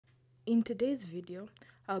In today's video,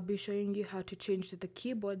 I'll be showing you how to change the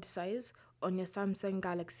keyboard size on your Samsung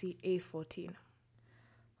Galaxy A14.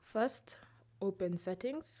 First, open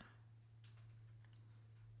Settings.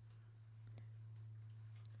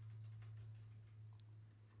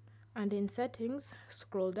 And in Settings,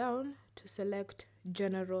 scroll down to select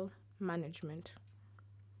General Management.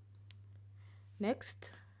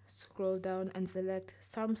 Next, scroll down and select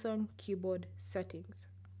Samsung Keyboard Settings.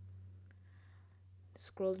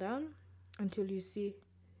 Scroll down until you see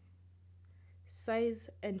Size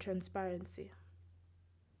and Transparency.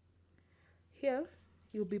 Here,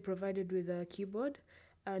 you'll be provided with a keyboard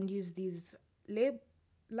and use these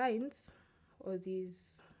lines or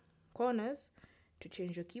these corners to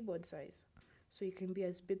change your keyboard size. So you can be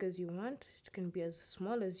as big as you want, it can be as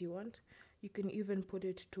small as you want. You can even put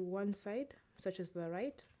it to one side, such as the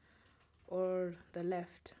right or the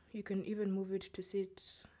left. You can even move it to sit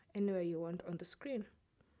anywhere you want on the screen.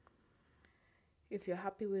 If you're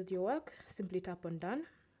happy with your work, simply tap on Done.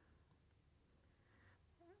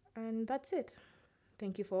 And that's it.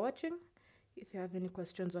 Thank you for watching. If you have any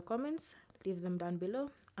questions or comments, leave them down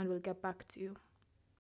below and we'll get back to you.